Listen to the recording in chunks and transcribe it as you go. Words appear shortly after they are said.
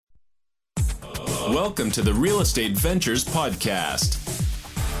Welcome to the Real Estate Ventures Podcast.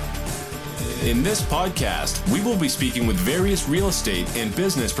 In this podcast, we will be speaking with various real estate and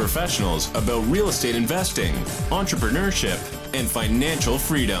business professionals about real estate investing, entrepreneurship, and financial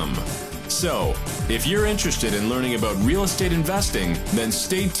freedom. So, if you're interested in learning about real estate investing, then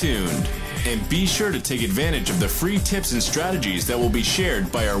stay tuned and be sure to take advantage of the free tips and strategies that will be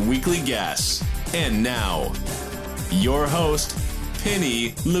shared by our weekly guests. And now, your host,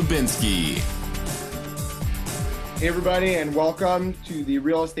 Penny Lubinski. Hey everybody, and welcome to the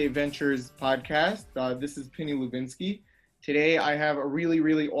Real Estate Ventures Podcast. This is Penny Lubinski. Today I have a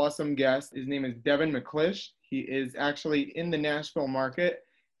really awesome guest. His name is Devin McClish. He is actually in the Nashville market,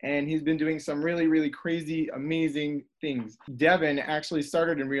 and he's been doing some really crazy, amazing things. Devin actually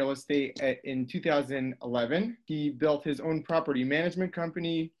started in real estate in 2011. He built his own property management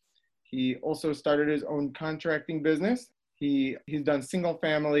company. He also started his own contracting business. He's done single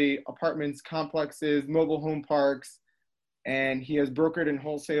family apartments, complexes, mobile home parks, and he has brokered and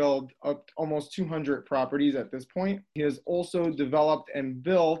wholesaled up almost 200 properties at this point. He has also developed and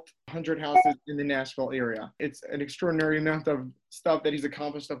built 100 houses in the Nashville area. It's an extraordinary amount of stuff that he's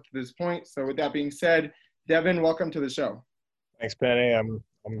accomplished up to this point. So with that being said, Devin, welcome to the show. Thanks, Penny. I'm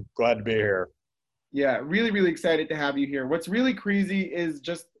glad to be here. Yeah, really excited to have you here. What's really crazy is,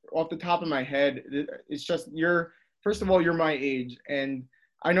 just off the top of my head, it's just first of all, you're my age, and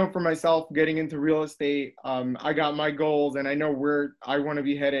I know for myself, getting into real estate, I got my goals and I know where I want to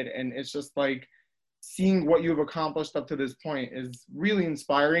be headed. And it's just like seeing what you've accomplished up to this point is really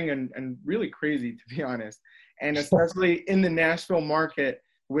inspiring and really crazy, to be honest. And especially in the Nashville market,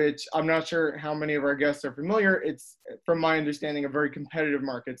 which I'm not sure how many of our guests are familiar. It's, from my understanding, a very competitive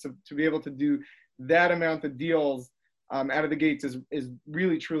market. So to be able to do that amount of deals out of the gates is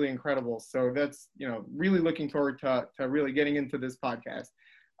really, truly incredible. So that's, really looking forward to really getting into this podcast.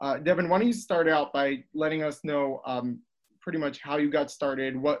 Devin, why don't you start out by letting us know pretty much how you got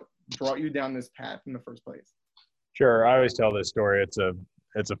started, what brought you down this path in the first place? Sure. I always tell this story. It's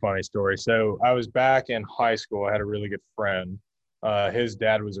a funny story. So I was back in high school. I had a really good friend. His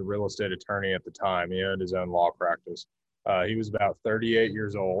dad was a real estate attorney at the time. He owned his own law practice. He was about 38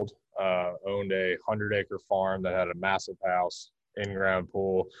 years old, owned a 100-acre farm that had a massive house, in-ground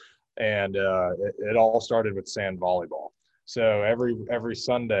pool, and it all started with sand volleyball. So every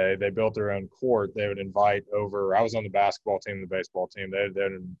Sunday, they built their own court. They would invite over, I was on the basketball team, the baseball team. They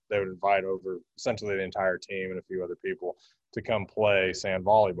would invite over essentially the entire team and a few other people to come play sand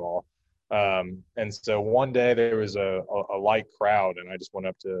volleyball. And so one day there was a light crowd, and I just went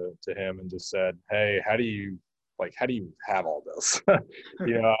up to him and just said, "Hey, how do you have all this?"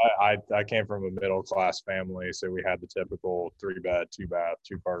 I came from a middle class family, so we had the typical 3-bed, 2-bath,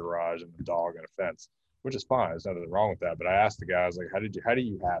 2-car garage, and a dog and a fence, which is fine. There's nothing wrong with that. But I asked the guy, I was like, how do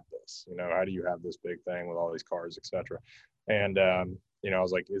you have this? How do you have this big thing with all these cars, et cetera? And, I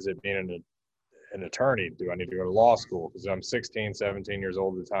was like, is it being an attorney? Do I need to go to law school? Because I'm 16, 17 years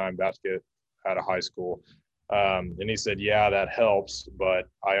old at the time, about to get out of high school. And he said, yeah, that helps, but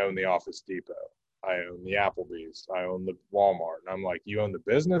I own the Office Depot. I own the Applebee's. I own the Walmart. And I'm like, you own the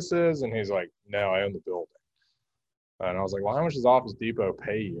businesses? And he's like, no, I own the building. And I was like, well, how much does Office Depot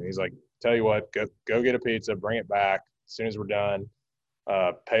pay you? And he's like, tell you what, go get a pizza, bring it back as soon as we're done,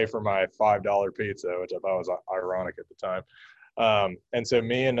 pay for my $5 pizza, which I thought was ironic at the time. And so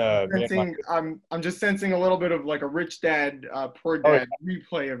I'm just sensing a little bit of like a rich dad, poor dad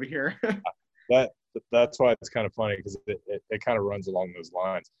replay over here. That's why it's kind of funny, because it kind of runs along those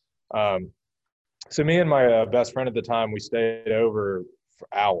lines. So me and my best friend at the time, we stayed over for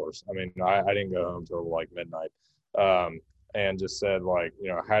hours. I mean, I didn't go home till like midnight. And just said, like,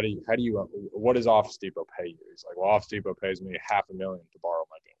 what does Office Depot pay you? He's like, well, Office Depot pays me $500,000 to borrow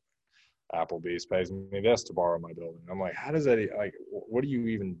my building. Applebee's pays me this to borrow my building. I'm like, how does that, like, what do you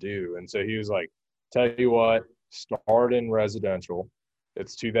even do? And so he was like, tell you what, start in residential.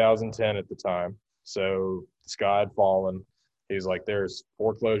 It's 2010 at the time. So the sky had fallen. He's like, there's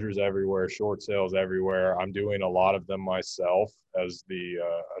foreclosures everywhere, short sales everywhere. I'm doing a lot of them myself as the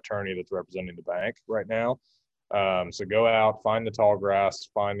attorney that's representing the bank right now. So go out, find the tall grass,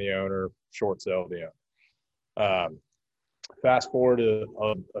 find the owner, short sale the owner. Fast forward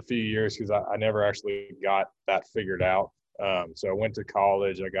a few years, because I never actually got that figured out. So I went to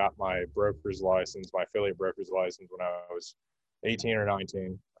college. I got my broker's license, my affiliate broker's license, when I was 18 or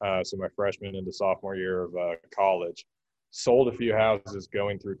 19. So my freshman into sophomore year of college. Sold a few houses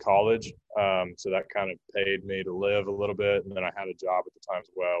going through college. So that kind of paid me to live a little bit. And then I had a job at the time as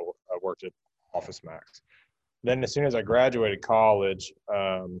well. I worked at Office Max. then as soon as I graduated college,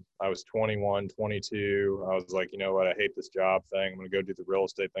 I was 21, 22. I was like, you know what? I hate this job thing. I'm going to go do the real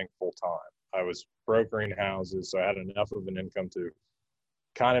estate thing full time. I was brokering houses, so I had enough of an income to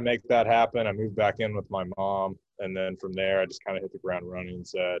kind of make that happen. I moved back in with my mom. And then from there, I just kind of hit the ground running and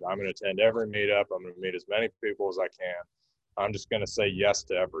said, I'm going to attend every meetup. I'm going to meet as many people as I can. I'm just going to say yes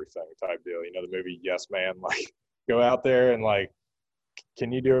to everything type deal. You know, the movie Yes Man, like go out there and like,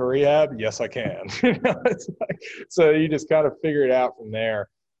 can you do a rehab? Yes, I can. It's like, so you just kind of figure it out from there.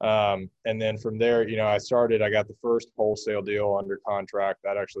 And then from there, you know, I got the first wholesale deal under contract.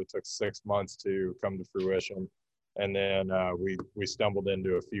 That actually took 6 months to come to fruition. And then we stumbled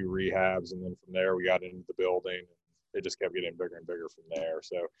into a few rehabs, and then from there we got into the building. It just kept getting bigger and bigger from there.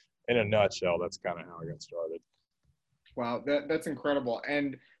 So in a nutshell, that's kind of how I got started. Wow, that's incredible.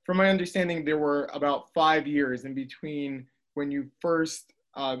 And from my understanding, there were about 5 years in between when you first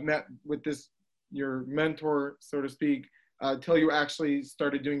met with your mentor, so to speak, till you actually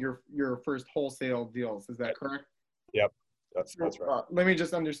started doing your first wholesale deals. Is that correct? Yep. That's right. Let me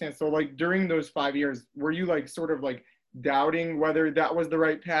just understand. So like during those 5 years, were you like sort of like doubting whether that was the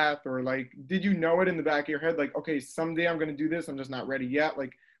right path, or like, did you know it in the back of your head? Like, okay, someday I'm going to do this. I'm just not ready yet.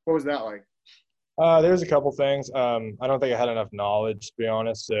 Like, what was that like? There's a couple things. I don't think I had enough knowledge, to be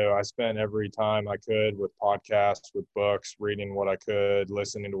honest. So I spent every time I could with podcasts, with books, reading what I could,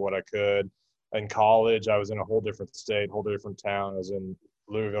 listening to what I could. In college, I was in a whole different state, whole different town. I was in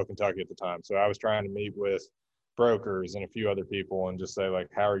Louisville, Kentucky at the time. So I was trying to meet with brokers and a few other people and just say like,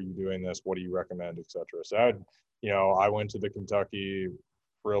 how are you doing this? What do you recommend, et cetera. So I went to the Kentucky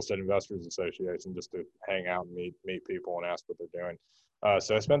Real Estate Investors Association just to hang out and meet people and ask what they're doing.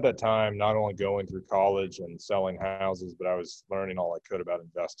 So I spent that time not only going through college and selling houses, but I was learning all I could about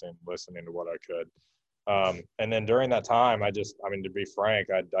investing, listening to what I could. And then during that time, to be frank,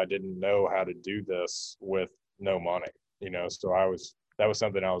 I didn't know how to do this with no money, so that was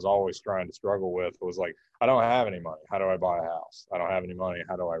something I was always trying to struggle with, was like, I don't have any money. How do I buy a house? I don't have any money.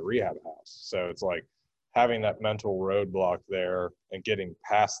 How do I rehab a house? So it's like having that mental roadblock there and getting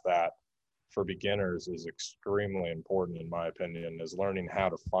past that for beginners is extremely important, in my opinion, is learning how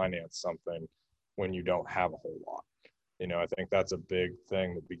to finance something when you don't have a whole lot. I think that's a big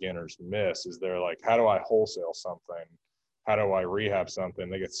thing that beginners miss, is they're like, how do I wholesale something? How do I rehab something?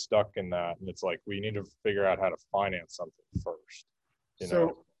 They get stuck in that. And it's like, we need to figure out how to finance something first.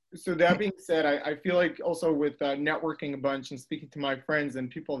 So that being said, I feel like also with networking a bunch and speaking to my friends and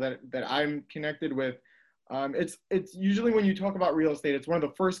people that I'm connected with, it's usually when you talk about real estate, it's one of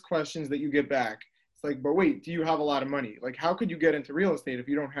the first questions that you get back. It's like, but wait, do you have a lot of money? Like, how could you get into real estate if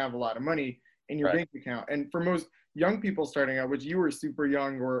you don't have a lot of money in your bank account? And for most young people starting out, which you were super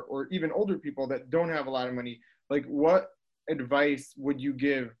young, or even older people that don't have a lot of money, like what advice would you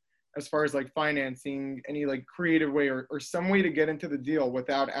give as far as like financing, any like creative way or some way to get into the deal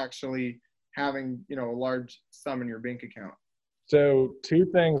without actually having, a large sum in your bank account? So 2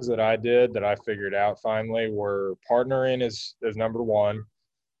 things that I did that I figured out finally were partnering is number one,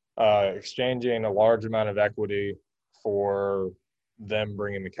 exchanging a large amount of equity for them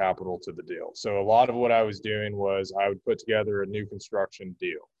bringing the capital to the deal. So a lot of what I was doing was I would put together a new construction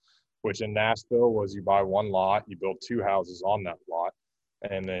deal, which in Nashville was you buy one lot, you build 2 houses on that lot,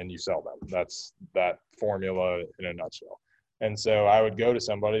 and then you sell them. That's that formula in a nutshell. And so I would go to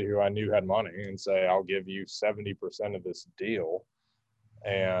somebody who I knew had money and say, I'll give you 70% of this deal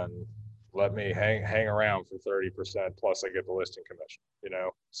and let me hang around for 30% plus I get the listing commission,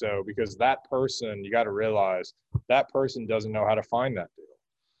 So because that person, you got to realize that person doesn't know how to find that deal.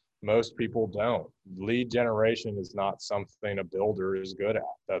 Most people don't. Lead generation is not something a builder is good at.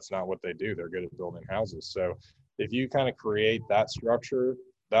 That's not what they do. They're good at building houses. So if you kind of create that structure,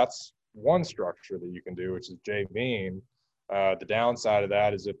 that's one structure that you can do, which is JVing. The downside of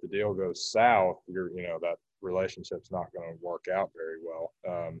that is if the deal goes south, that relationship's not going to work out very well.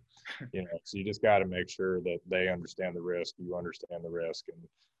 So you just got to make sure that they understand the risk, you understand the risk,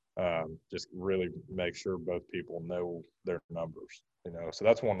 and just really make sure both people know their numbers. So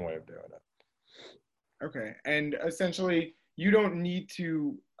that's one way of doing it. Okay, and essentially, you don't need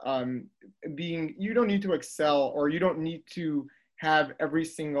to excel, or you don't need to have every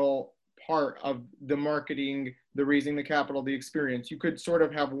single part of the marketing, the raising the capital, the experience. You could sort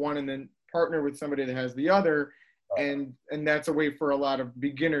of have one and then partner with somebody that has the other, and that's a way for a lot of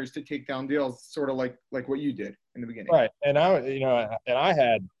beginners to take down deals, sort of like what you did in the beginning. Right, and I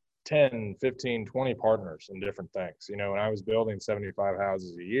had 10, 15, 20 partners in different things. When I was building 75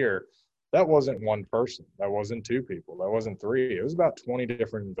 houses a year, that wasn't one person. That wasn't 2 people. That wasn't 3. It was about 20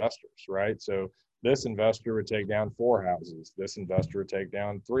 different investors, right? So This investor would take down 4 houses. This investor would take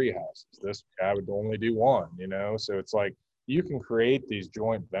down 3 houses. This guy would only do 1, you know? So it's like you can create these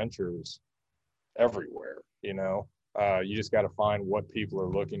joint ventures everywhere, you know? You just got to find what people are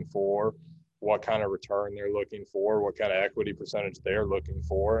looking for, what kind of return they're looking for, what kind of equity percentage they're looking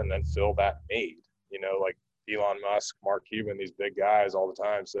for, and then fill that need. You know, like Elon Musk, Mark Cuban, these big guys all the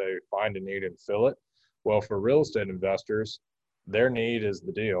time say, find a need and fill it. Well, for real estate investors, their need is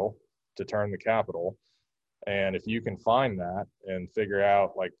the deal to turn the capital. And if you can find that and figure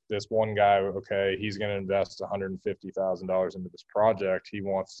out, like, this one guy, okay, he's going to invest $150,000 into this project. He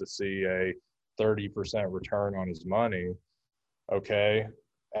wants to see a 30% return on his money. Okay,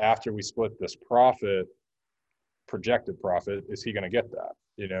 after we split this profit, projected profit, is he going to get that?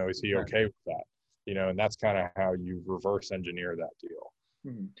 You know, is he okay with that? You know, and that's kind of how you reverse engineer that deal.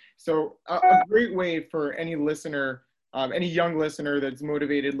 Mm-hmm. So a great way for any listener, any young listener that's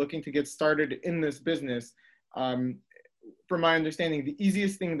motivated, looking to get started in this business, from my understanding, the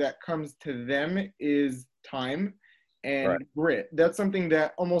easiest thing that comes to them is time and grit. That's something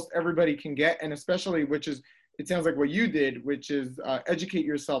that almost everybody can get, and especially, which is, it sounds like what you did, which is educate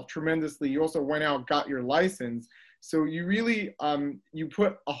yourself tremendously. You also went out, got your license. So you really, you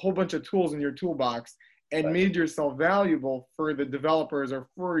put a whole bunch of tools in your toolbox and made yourself valuable for the developers or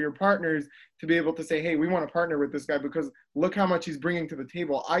for your partners to be able to say, hey, we want to partner with this guy because look how much he's bringing to the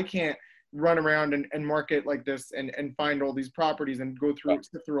table. I can't run around and market like this and find all these properties and go through,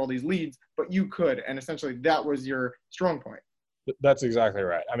 sift through all these leads, but you could. And essentially that was your strong point. That's exactly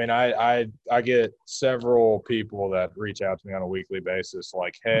right. I mean, I get several people that reach out to me on a weekly basis,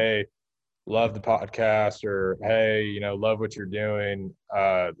 like, hey, love the podcast, or, hey, you know, love what you're doing.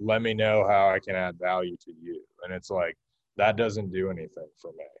 Let me know how I can add value to you. And it's like, that doesn't do anything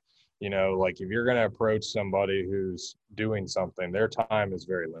for me. You know, like, if you're going to approach somebody who's doing something, their time is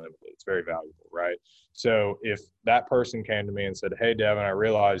very limited. It's very valuable, right? So if that person came to me and said, hey, Devin, I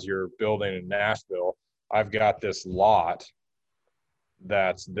realize you're building in Nashville. I've got this lot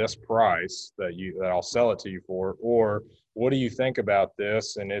that's this price that I'll sell it to you for, or what do you think about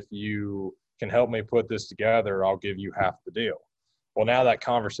this? And if you can help me put this together, I'll give you half the deal. Well, now that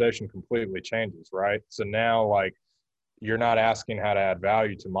conversation completely changes, right? So now, like, you're not asking how to add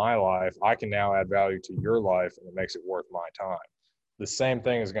value to my life. I can now add value to your life, and it makes it worth my time. The same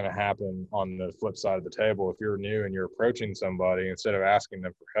thing is going to happen on the flip side of the table. If you're new and you're approaching somebody, instead of asking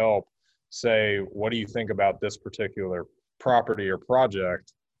them for help, say, what do you think about this particular property or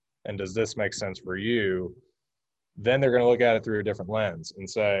project, and does this make sense for you? Then they're going to look at it through a different lens and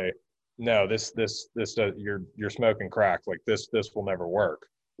say, no, this you're smoking crack. Like, this will never work.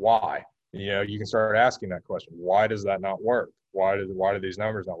 Why? You know, you can start asking that question. Why does that not work? Why do these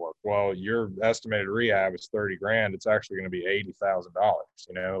numbers not work? Well, your estimated rehab is $30,000. It's actually going to be $80,000.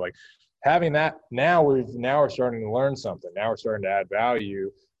 You know, like, having that, now we're starting to learn something. Now we're starting to add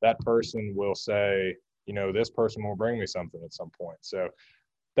value. That person will say, you know, this person will bring me something at some point. So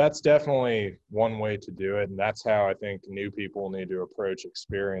that's definitely one way to do it. And that's how I think new people need to approach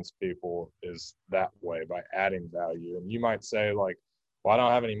experienced people, is that way, by adding value. And you might say, like, well, I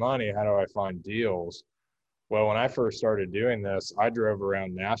don't have any money. How do I find deals? Well, when I first started doing this, I drove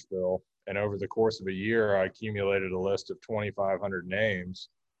around Nashville, and over the course of a year, I accumulated a list of 2,500 names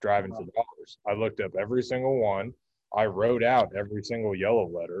driving for dollars. I looked up every single one. I wrote out every single yellow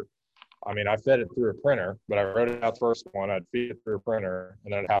letter. I mean, I fed it through a printer, but I wrote it out the first one. I'd feed it through a printer,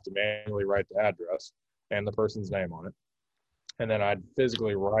 and then I'd have to manually write the address and the person's name on it. And then I'd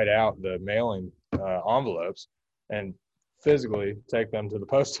physically write out the mailing envelopes and physically take them to the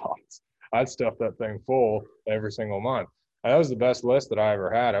post office. I'd stuff that thing full every single month. And that was the best list that I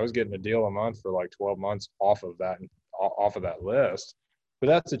ever had. I was getting a deal a month for like 12 months off of that list. But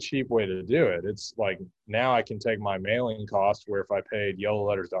that's a cheap way to do it. It's like, now I can take my mailing cost, where if I paid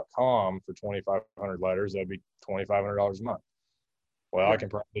yellowletters.com for 2,500 letters, that'd be $2,500 a month. Well, I can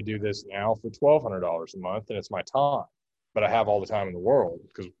probably do this now for $1,200 a month, and it's my time. But I have all the time in the world,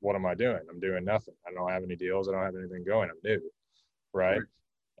 because what am I doing? I'm doing nothing. I don't have any deals. I don't have anything going. I'm new, right?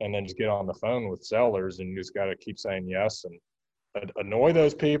 And then just get on the phone with sellers, and you just got to keep saying yes and annoy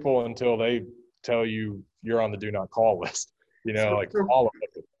those people until they tell you you're on the do not call list. You know, like, all of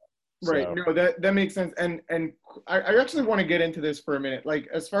it. Right. So. No, that makes sense. And I actually want to get into this for a minute. Like,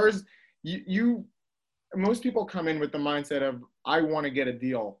 as far as you most people come in with the mindset of, I want to get a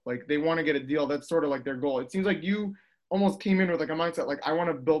deal. Like, they want to get a deal. That's sort of like their goal. It seems like you almost came in with like a mindset, like, I want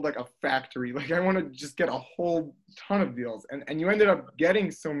to build like a factory. Like, I want to just get a whole ton of deals. And you ended up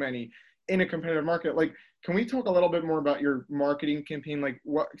getting so many in a competitive market. Like, can we talk a little bit more about your marketing campaign? Like,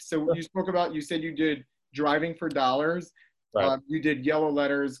 what, so you spoke about, you said you did driving for dollars. Right. You did yellow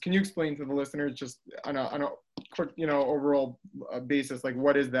letters. Can you explain to the listeners just on a quick, overall basis, like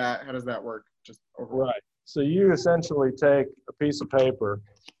what is that? How does that work? Just overall. Right. So you essentially take a piece of paper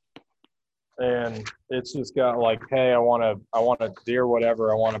and it's just got like, hey, I want to, dear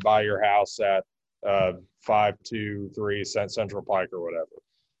whatever, I want to buy your house at 523 Central Pike or whatever.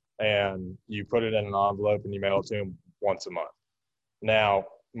 And you put it in an envelope and you mail it to them once a month. Now,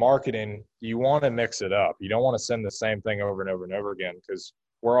 marketing, you want to mix it up. You don't want to send the same thing over and over and over again because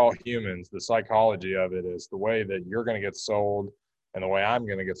we're all humans. The psychology of it is the way that you're going to get sold and the way I'm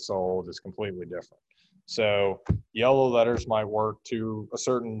going to get sold is completely different. So yellow letters might work to a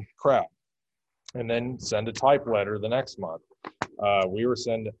certain crowd, and then send a type letter the next month.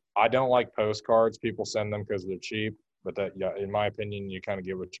 I don't like postcards. People send them because they're cheap, but that, yeah, in my opinion, you kind of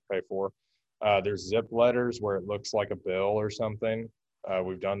get what you pay for. There's zip letters where it looks like a bill or something.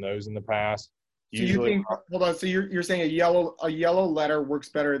 We've done those in the past. So you think, hold on. So you're saying a yellow letter works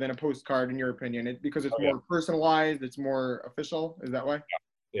better than a postcard in your opinion, because it's more personalized, it's more official. Is that why?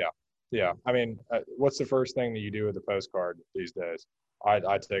 Yeah. I mean, what's the first thing that you do with a postcard these days? I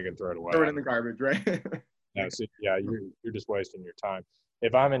take it and throw it away. Throw it in the garbage, right? No, so, yeah, you're just wasting your time.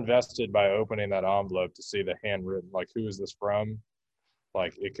 If I'm invested by opening that envelope to see the handwritten, like who is this from?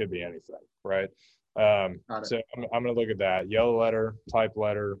 Like it could be anything, right? So I'm going to look at that. Yellow letter, type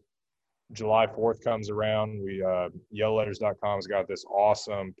letter. July 4th comes around. Yellowletters.com has got this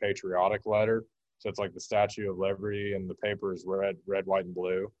awesome patriotic letter. So it's like the Statue of Liberty and the paper is red, white, and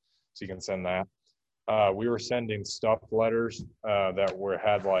blue. So you can send that. We were sending stuffed letters that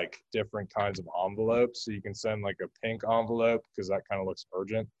had like different kinds of envelopes. So you can send like a pink envelope because that kind of looks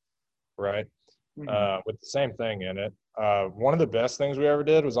urgent, right? Mm-hmm. With the same thing in it. One of the best things we ever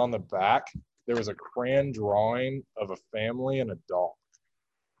did was on the back, there was a crayon drawing of a family and a dog.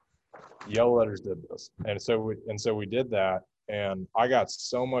 Yellow Letters did this. And so we did that. And I got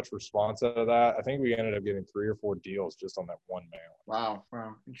so much response out of that. I think we ended up getting 3 or 4 deals just on that one mail. Wow.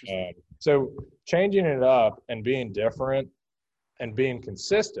 Interesting. So changing it up and being different and being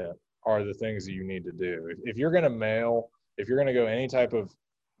consistent are the things that you need to do. If you're going to mail, if you're going to go any type of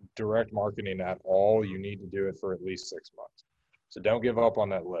direct marketing at all, you need to do it for at least 6 months. So don't give up on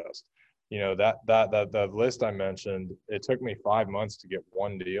that list. That list I mentioned, it took me 5 months to get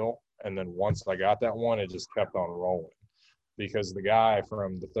one deal. And then once I got that one, it just kept on rolling. Because the guy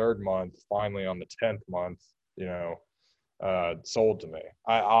from the 3rd month, finally on the 10th month, sold to me.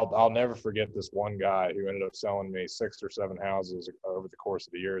 I'll never forget this one guy who ended up selling me 6 or 7 houses over the course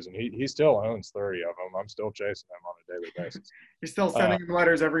of the years, and he still owns 30 of them. I'm still chasing him on a daily basis. You're still sending him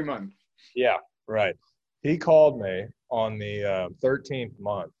letters every month. Yeah, right. He called me on the 13th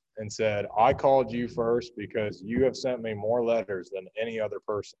month and said, "I called you first because you have sent me more letters than any other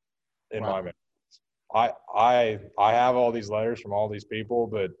person in my memory. I have all these letters from all these people,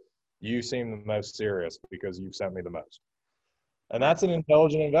 but you seem the most serious because you've sent me the most." And that's an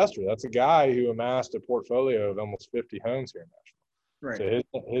intelligent investor. That's a guy who amassed a portfolio of almost 50 homes here in Nashville. Right.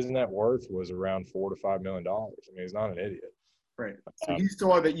 So his net worth was around $4 to $5 million. I mean, he's not an idiot. Right. So he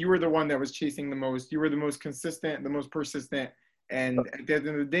saw that you were the one that was chasing the most. You were the most consistent, the most persistent. And at the end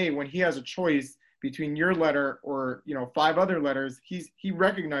of the day, when he has a choice between your letter or 5 other letters, he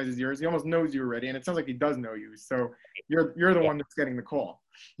recognizes yours. He almost knows you already, and it sounds like he does know you. So you're the one that's getting the call.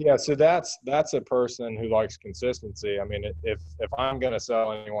 Yeah, so that's a person who likes consistency. I mean, if I'm going to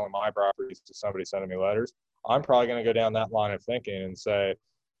sell any one of my properties to somebody sending me letters, I'm probably going to go down that line of thinking and say,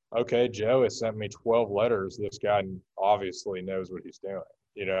 okay, Joe has sent me 12 letters. This guy obviously knows what he's doing.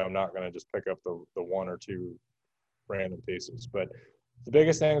 I'm not going to just pick up the 1 or 2 random pieces. But the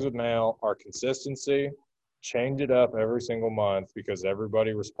biggest things with mail are consistency. Change it up every single month because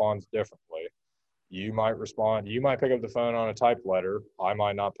everybody responds differently. You might pick up the phone on a typed letter. I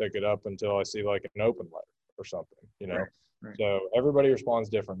might not pick it up until I see like an open letter or something, Right. So everybody responds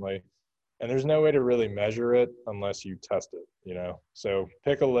differently. And there's no way to really measure it unless you test it, So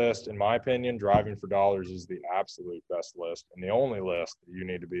pick a list. In my opinion, Driving for Dollars is the absolute best list and the only list that you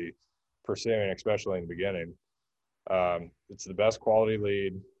need to be pursuing, especially in the beginning. It's the best quality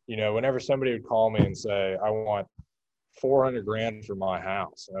lead. Whenever somebody would call me and say, I want $400,000 for my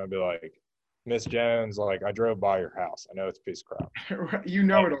house, and I'd be like, Miss Jones, like I drove by your house. I know it's a piece of crap. It already.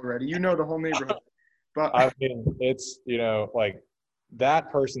 You know the whole neighborhood. But I mean, it's, like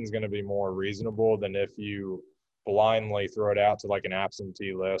that person's going to be more reasonable than if you blindly throw it out to like an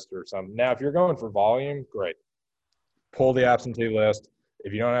absentee list or something. Now, if you're going for volume, great. Pull the absentee list.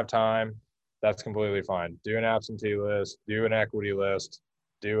 If you don't have time, that's completely fine. Do an absentee list, do an equity list,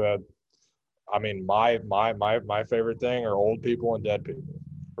 my favorite thing are old people and dead people,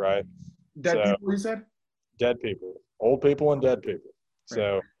 right? Dead people, you said? Dead people. old people and dead people. Right.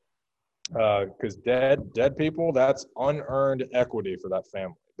 So, because dead people, that's unearned equity for that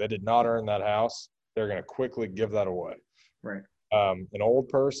family. They did not earn that house. They're going to quickly give that away. Right. An old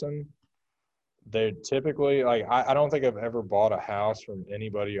person, they typically, like, I don't think I've ever bought a house from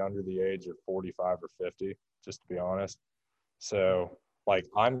anybody under the age of 45 or 50, just to be honest. So, like,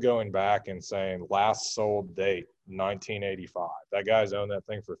 I'm going back and saying last sold date, 1985. That guy's owned that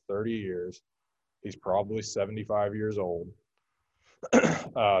thing for 30 years. He's probably 75 years old.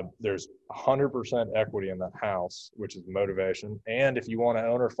 There's 100% equity in that house, which is motivation. And if you want to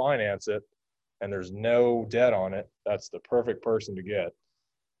own or finance it and there's no debt on it, that's the perfect person to get.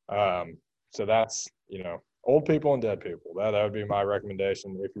 So that's, old people and dead people. That would be my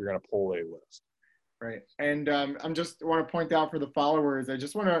recommendation if you're going to pull a list. Right. And I'm just want to point out for the followers, I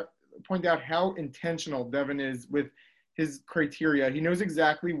just want to point out how intentional Devin is with his criteria. He knows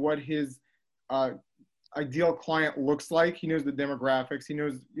exactly what his ideal client looks like. He knows the demographics. He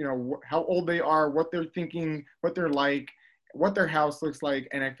knows, how old they are, what they're thinking, what they're like, what their house looks like.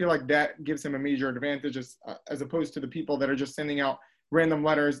 And I feel like that gives him a major advantage as opposed to the people that are just sending out random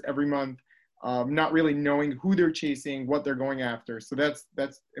letters every month, not really knowing who they're chasing, what they're going after. So that's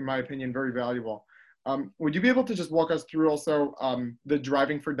in my opinion, very valuable. Would you be able to just walk us through also the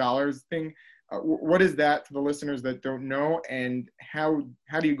driving for dollars thing? What is that to the listeners that don't know, and how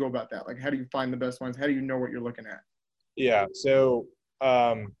do you go about that? Like, how do you find the best ones? How do you know what you're looking at? Yeah, so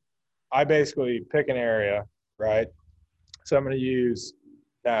I basically pick an area, right? So I'm going to use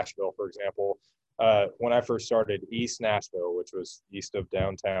Nashville, for example. When I first started, East Nashville, which was east of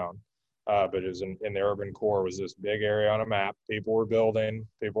downtown, but it was in the urban core, was this big area on a map. People were building,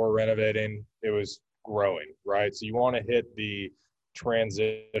 people were renovating. It was growing, right? So you want to hit the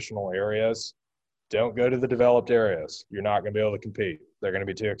transitional areas. Don't go to the developed areas. You're not going to be able to compete. They're going to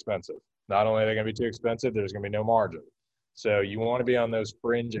be too expensive. Not only are they going to be too expensive, there's going to be no margin. So you want to be on those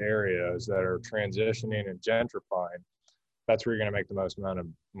fringe areas that are transitioning and gentrifying. That's where you're going to make the most amount of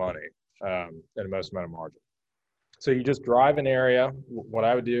money and the most amount of margin. So you just drive an area. What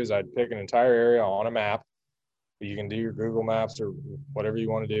I would do is I'd pick an entire area on a map. You can do your Google Maps or whatever you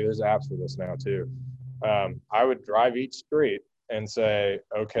want to do. There's apps for this now too. I would drive each street and say,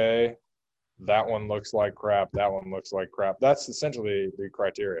 okay, that one looks like crap. That one looks like crap. That's essentially the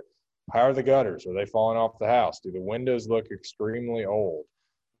criteria. How are the gutters? Are they falling off the house? Do the windows look extremely old?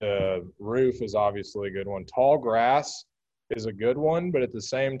 The roof is obviously a good one. Tall grass is a good one, but at the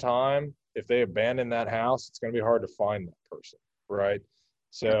same time, if they abandon that house, it's going to be hard to find that person, right?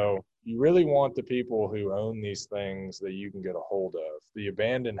 So you really want the people who own these things that you can get a hold of. The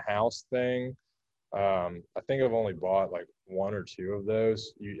abandoned house thing, I think I've only bought like one or two of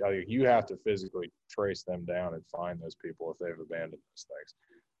those. You have to physically trace them down and find those people if they've abandoned those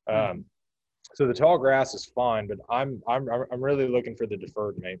things. So the tall grass is fine, but I'm really looking for the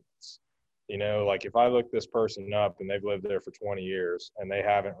deferred maintenance. Like if I look this person up and they've lived there for 20 years and they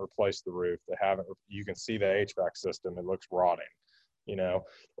haven't replaced the roof, you can see the HVAC system, it looks rotting.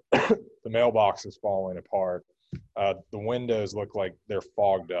 The mailbox is falling apart. The windows look like they're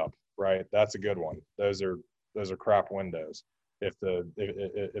fogged up, right? That's a good one. Those are crap windows. If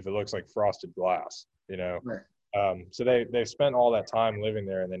it looks like frosted glass, Right. So they've spent all that time living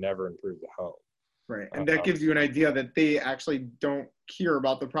there and they never improved the home. Right. And that gives you an idea that they actually don't care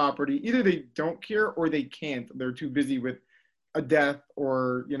about the property. Either they don't care or they can't. They're too busy with a death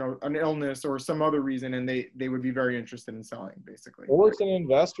or, an illness or some other reason, and they would be very interested in selling, basically. Or it's an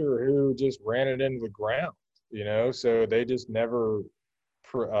investor who just ran it into the ground, so they just never,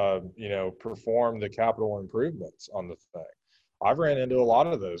 perform the capital improvements on the thing. I've ran into a lot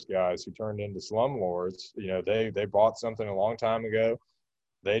of those guys who turned into slumlords. They bought something a long time ago.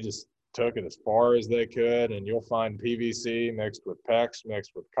 They just took it as far as they could, and you'll find PVC mixed with PEX,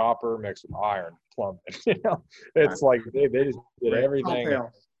 mixed with copper, mixed with iron plumbing. It's like they just did everything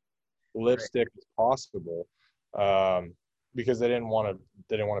lipstick as possible because they didn't want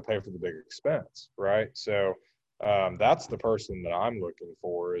to pay for the big expense, right? So that's the person that I'm looking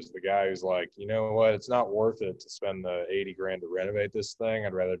for, is the guy who's like, you know what, it's not worth it to spend the 80 grand to renovate this thing.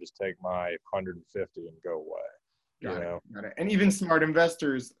 I'd rather just take my 150 and go away. Got it. And even smart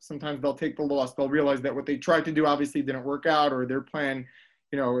investors, sometimes they'll take the loss. They'll realize that what they tried to do obviously didn't work out, or their plan,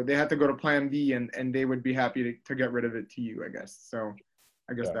 they had to go to plan B, and they would be happy to get rid of it to you, I guess. So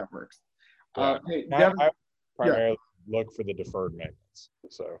I guess that works. Yeah. Hey, Devin, I primarily look for the deferred maintenance.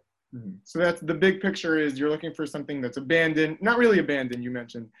 So that's the big picture, is you're looking for something that's abandoned, not really abandoned, you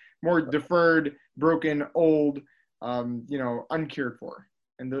mentioned, more deferred, broken, old, uncared for.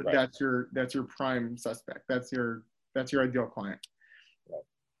 And that's your prime suspect. That's your ideal client.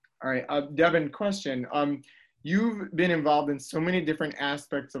 Right. All right, Devin, question. you've been involved in so many different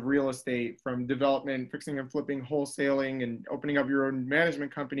aspects of real estate, from development, fixing and flipping, wholesaling, and opening up your own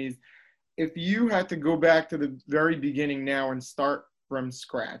management companies. If you had to go back to the very beginning now and start from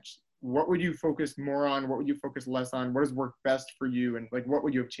scratch, what would you focus more on? What would you focus less on? What has worked best for you? And like, what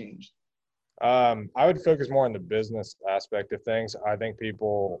would you have changed? I would focus more on the business aspect of things. I think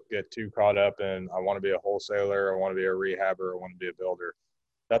people get too caught up in, I want to be a wholesaler, I want to be a rehabber, I want to be a builder.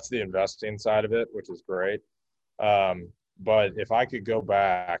 That's the investing side of it, which is great. But if I could go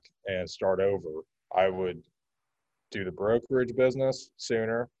back and start over, I would do the brokerage business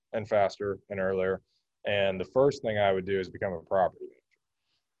sooner and faster and earlier. And the first thing I would do is become a property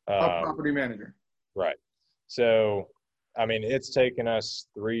A manager. property manager. Right. So, I mean, it's taken us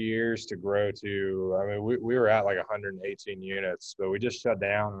 3 years to grow to, I mean, we were at like 118 units, but we just shut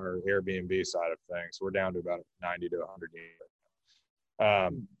down our Airbnb side of things. We're down to about 90 to 100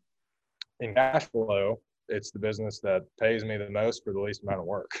 units. In cash flow, it's the business that pays me the most for the least amount of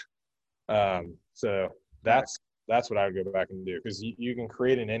work. So that's what I would go back and do, because you can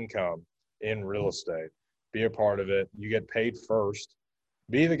create an income in real estate, be a part of it. You get paid first.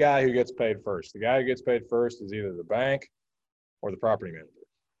 Be the guy who gets paid first. The guy who gets paid first is either the bank or the property manager,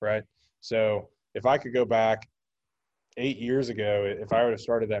 right? So if I could go back 8 years ago, if I would have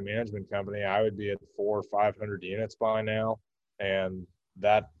started that management company, I would be at 400 or 500 units by now. And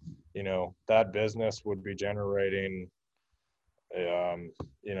that, that business would be generating,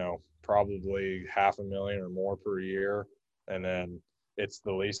 probably $500,000 or more per year. And then it's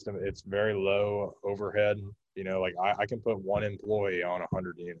very low overhead. Like I can put one employee on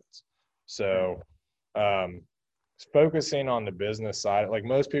 100 units. So, focusing on the business side, like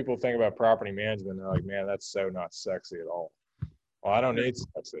most people think about property management, they're like, man, that's so not sexy at all. Well, I don't need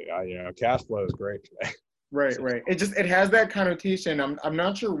sexy. Cash flow is great today. Right, right. It has that connotation. I'm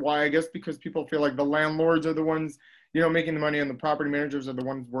not sure why. I guess because people feel like the landlords are the ones, making the money, and the property managers are the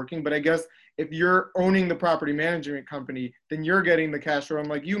ones working. But I guess if you're owning the property management company, then you're getting the cash flow. And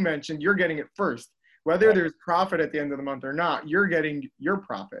like you mentioned, you're getting it first. Whether there's profit at the end of the month or not, you're getting your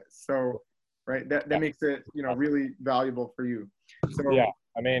profit. So, right, that makes it, really valuable for you. So yeah,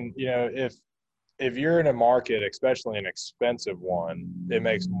 I mean, if you're in a market, especially an expensive one, it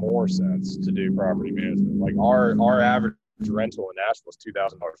makes more sense to do property management. Like our average rental in Nashville is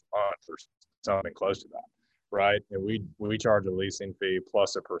 $2,000 a month or something close to that, right? And we charge a leasing fee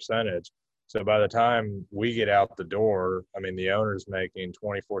plus a percentage. So by the time we get out the door, I mean, the owner's making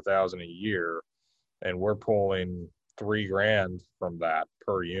 $24,000 a year, and we're pulling $3,000 from that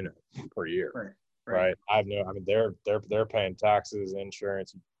per unit per year, right? They're paying taxes,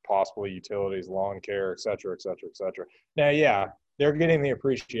 insurance, possibly utilities, lawn care, et cetera, et cetera, et cetera. Now, yeah, they're getting the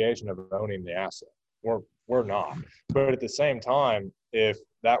appreciation of owning the asset. We're not. But at the same time, if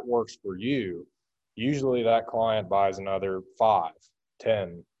that works for you, usually that client buys another 5,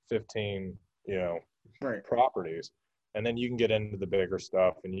 10, 15, properties. And then you can get into the bigger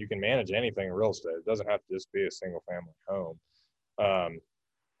stuff, and you can manage anything in real estate. It doesn't have to just be a single family home.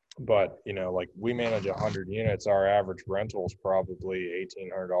 But, like we manage 100 units, our average rental is probably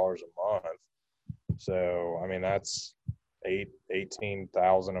 $1,800 a month. So, I mean, that's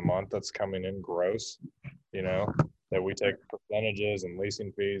 $18,000 a month that's coming in gross, that we take percentages and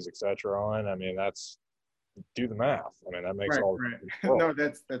leasing fees, et cetera, on. I mean, do the math. I mean, that makes all right. No,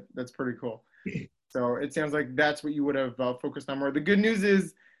 that's pretty cool. So it sounds like that's what you would have focused on more. The good news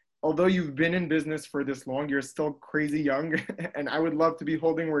is, although you've been in business for this long, you're still crazy young, and I would love to be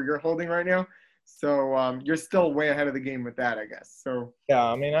holding where you're holding right now. So you're still way ahead of the game with that, I guess. So yeah,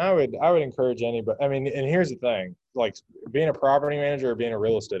 I mean, I would encourage anybody. I mean, and here's the thing: like being a property manager or being a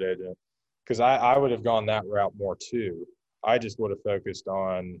real estate agent, because I would have gone that route more too. I just would have focused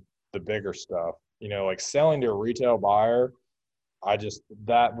on the bigger stuff. Like selling to a retail buyer.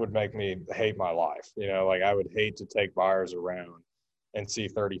 That would make me hate my life. Like I would hate to take buyers around and see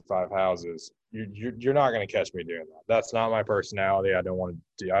 35 houses. You're not going to catch me doing that. That's not my personality. I don't want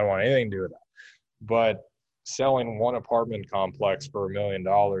anything to do with that. But selling one apartment complex for $1 million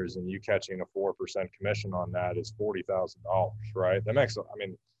and you catching a 4% commission on that is $40,000, right? That makes, I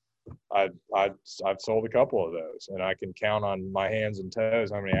mean, I've sold a couple of those, and I can count on my hands and toes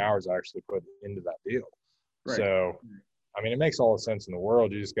how many hours I actually put into that deal. Right. So, I mean, it makes all the sense in the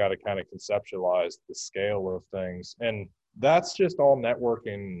world. You just got to kind of conceptualize the scale of things. And that's just all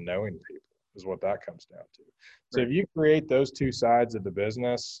networking, knowing people is what that comes down to. So if you create those two sides of the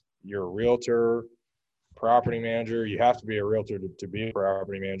business, you're a realtor, property manager. You have to be a realtor to be a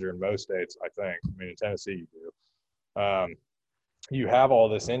property manager in most states, I think. I mean, in Tennessee, you do. You have all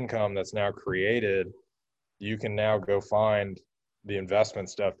this income that's now created. You can now go find the investment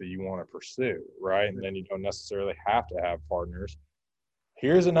stuff that you want to pursue, right? And then you don't necessarily have to have partners.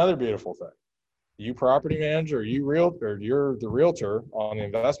 Here's another beautiful thing. You property manager, you realtor, you're the realtor on the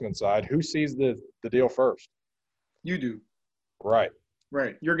investment side. Who sees the deal first? You do. Right.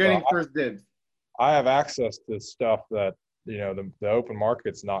 Right. You're getting first dibs. I have access to stuff that, the open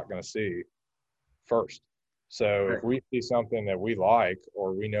market's not going to see first. So if we see something that we like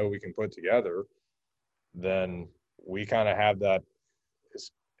or we know we can put together, then we kind of have that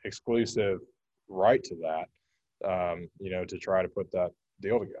exclusive right to that, to try to put that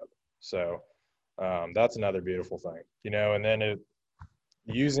deal together. So that's another beautiful thing, and then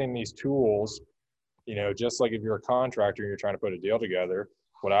using these tools, just like if you're a contractor and you're trying to put a deal together,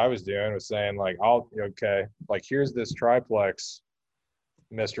 what I was doing was saying like, here's this triplex,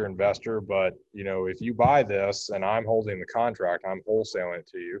 Mr. Investor, but if you buy this and I'm holding the contract, I'm wholesaling it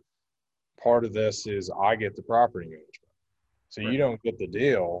to you. Part of this is I get the property management. So you don't get the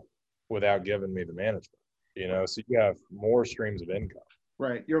deal without giving me the management, so you have more streams of income.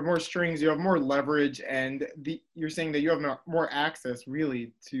 Right. You have more strings, you have more leverage, and you're saying that you have more access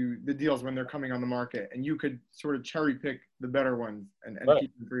really to the deals when they're coming on the market, and you could sort of cherry pick the better ones and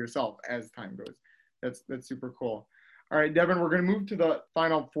keep them for yourself as time goes. That's super cool. All right, Devin, we're going to move to the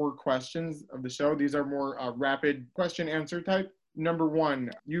final 4 questions of the show. These are more rapid question answer type. Number 1,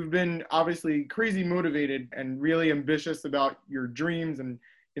 you've been obviously crazy motivated and really ambitious about your dreams and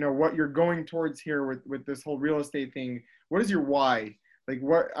what you're going towards here with this whole real estate thing. What is your why? Like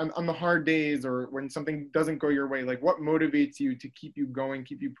what on the hard days or when something doesn't go your way, like what motivates you to keep you going,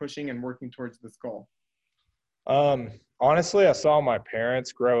 keep you pushing and working towards this goal? Honestly, I saw my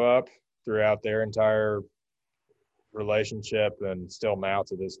parents grow up throughout their entire relationship and still now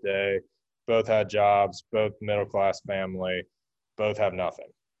to this day. Both had jobs, both middle-class family, both have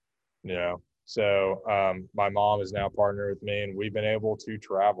nothing, So my mom is now partnered with me and we've been able to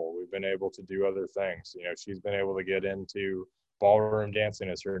travel. We've been able to do other things. She's been able to get into ballroom dancing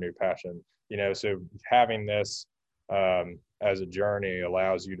is her new passion, so having this as a journey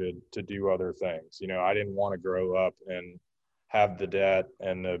allows you to do other things. I didn't want to grow up and have the debt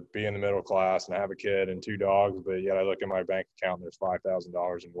and be in the middle class and have a kid and 2 dogs, but yet I look at my bank account and there's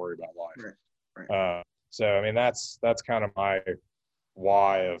 $5,000 and worry about life. Right. So, I mean, that's kind of my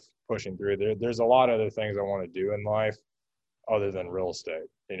why of pushing through. There's a lot of other things I want to do in life other than real estate,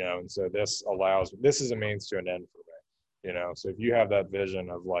 and so this is a means to an end for me. So if you have that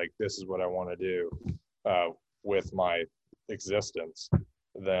vision of like, this is what I want to do with my existence,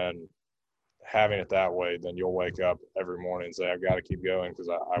 then having it that way, then you'll wake up every morning and say, I've got to keep going because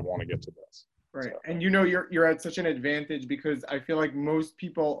I want to get to this. Right. So. And you're at such an advantage because I feel like most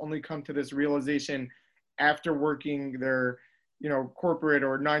people only come to this realization after working their, corporate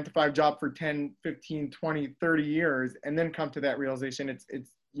or 9-to-5 job for 10, 15, 20, 30 years, and then come to that realization. It's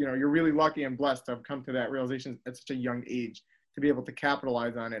you're really lucky and blessed to have come to that realization at such a young age to be able to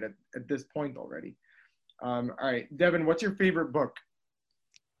capitalize on it at this point already. All right, Devin, what's your favorite book?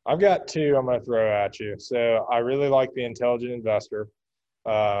 I've got 2 I'm going to throw at you. So I really like The Intelligent Investor.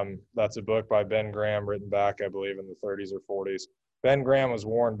 That's a book by Ben Graham written back, I believe, in the 30s or 40s. Ben Graham was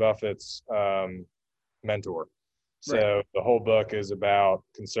Warren Buffett's mentor. So the whole book is about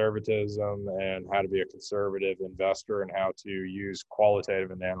conservatism and how to be a conservative investor and how to use qualitative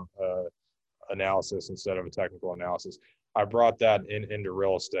analysis instead of a technical analysis. I brought that into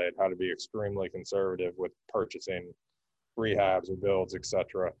real estate, how to be extremely conservative with purchasing rehabs or builds,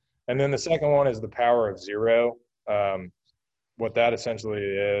 etc. And then the second one is The Power of Zero. What that essentially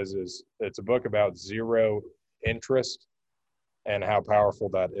is it's a book about zero interest and how powerful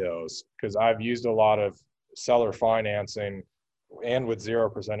that is. Because I've used a lot of seller financing and with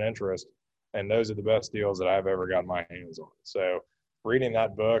 0% interest, and those are the best deals that I've ever got my hands on. So reading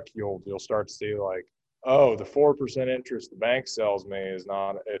that book, you'll start to see like, oh, the 4% interest the bank sells me is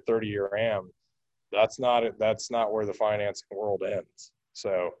not a 30-year AM. That's not where the financing world ends.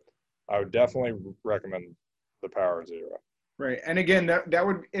 So I would definitely recommend The Power of Zero. Right. And again, that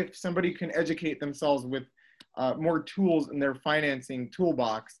would, if somebody can educate themselves with more tools in their financing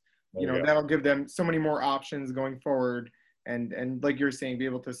toolbox, that'll give them so many more options going forward. And like you're saying, be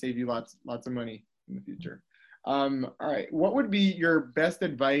able to save you lots of money in the future. All right. What would be your best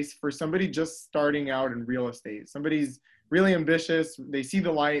advice for somebody just starting out in real estate? Somebody's really ambitious. They see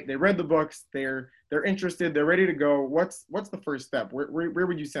the light. They read the books. They're interested. They're ready to go. What's the first step? Where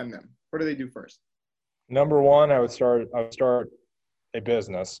would you send them? What do they do first? Number one, I would start a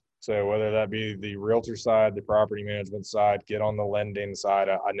business. So whether that be the realtor side, the property management side, get on the lending side.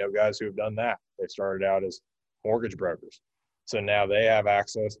 I know guys who have done that. They started out as mortgage brokers. So now they have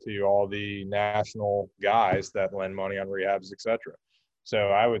access to all the national guys that lend money on rehabs, et cetera. So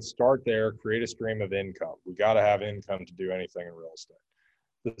I would start there, create a stream of income. We got to have income to do anything in real estate.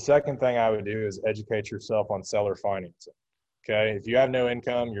 The second thing I would do is educate yourself on seller financing. Okay. If you have no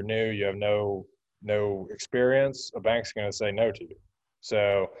income, you're new, you have no experience, a bank's going to say no to you.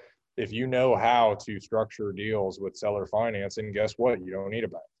 So if you know how to structure deals with seller financing, guess what? You don't need a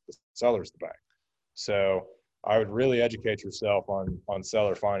bank. The seller's the bank. So I would really educate yourself on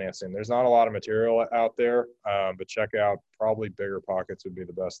seller financing. There's not a lot of material out there, but check out probably Bigger Pockets would be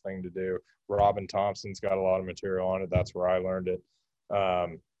the best thing to do. Robin Thompson's got a lot of material on it. That's where I learned it.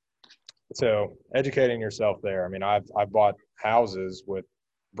 So educating yourself there. I mean, I've bought houses with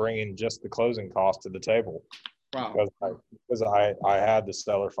bringing just the closing cost to the table. Wow. Because I had the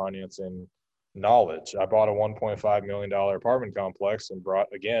seller financing knowledge. I bought a $1.5 million apartment complex and brought,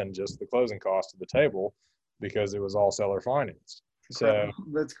 again, just the closing cost to the table because it was all seller financed. So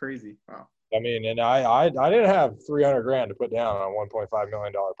that's crazy. Wow. I mean, and I didn't have $300,000 to put down on a $1.5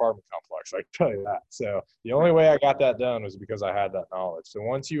 million apartment complex. I can tell you that. So the only way I got that done was because I had that knowledge. So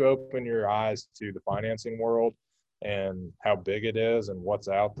once you open your eyes to the financing world and how big it is and what's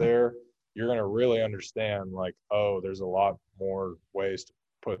out there, you're going to really understand like, oh, there's a lot more ways to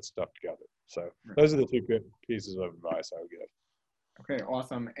put stuff together. So those are the two good pieces of advice I would give. Okay,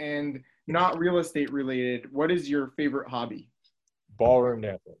 awesome. And not real estate related, what is your favorite hobby? Ballroom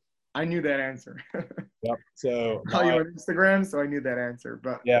dancing. I knew that answer. Yep. So I saw you on Instagram, so I knew that answer.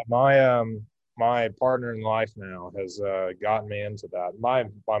 But yeah, my partner in life now has gotten me into that. My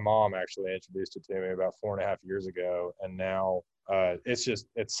mom actually introduced it to me about 4.5 years ago, and now it's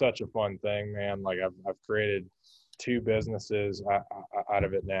such a fun thing, man. Like I've created 2 businesses out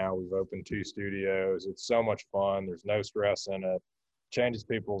of it now. We've opened 2 studios. It's so much fun. There's no stress in it. Changes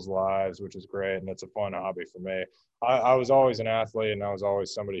people's lives, which is great, and it's a fun hobby for me. I was always an athlete, and I was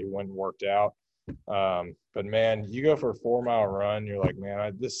always somebody who went and worked out. But man, you go for a 4-mile run, you're like,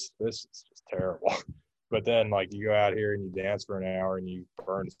 man, this is just terrible. But then like you go out here and you dance for an hour and you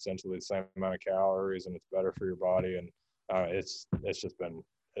burn essentially the same amount of calories, and it's better for your body. And it's just been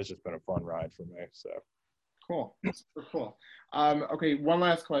a fun ride for me. So cool. Super cool. Okay, one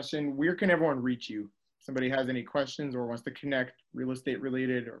last question. Where can everyone reach you? If somebody has any questions or wants to connect real estate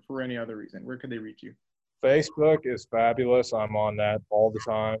related or for any other reason, where could they reach you? Facebook is fabulous. I'm on that all the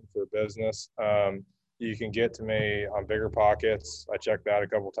time for business. You can get to me on Bigger Pockets. I check that a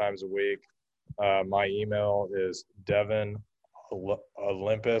couple times a week. My email is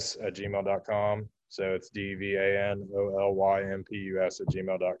devanolympus@gmail.com. So it's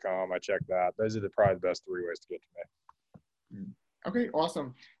DVANOLYMPUS@gmail.com. I check that. Those are probably the best 3 ways to get to me. Okay,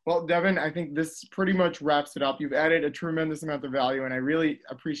 awesome. Well, Devin, I think this pretty much wraps it up. You've added a tremendous amount of value, and I really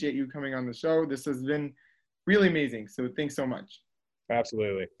appreciate you coming on the show. This has been really amazing. So thanks so much.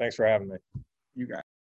 Absolutely. Thanks for having me. You got it.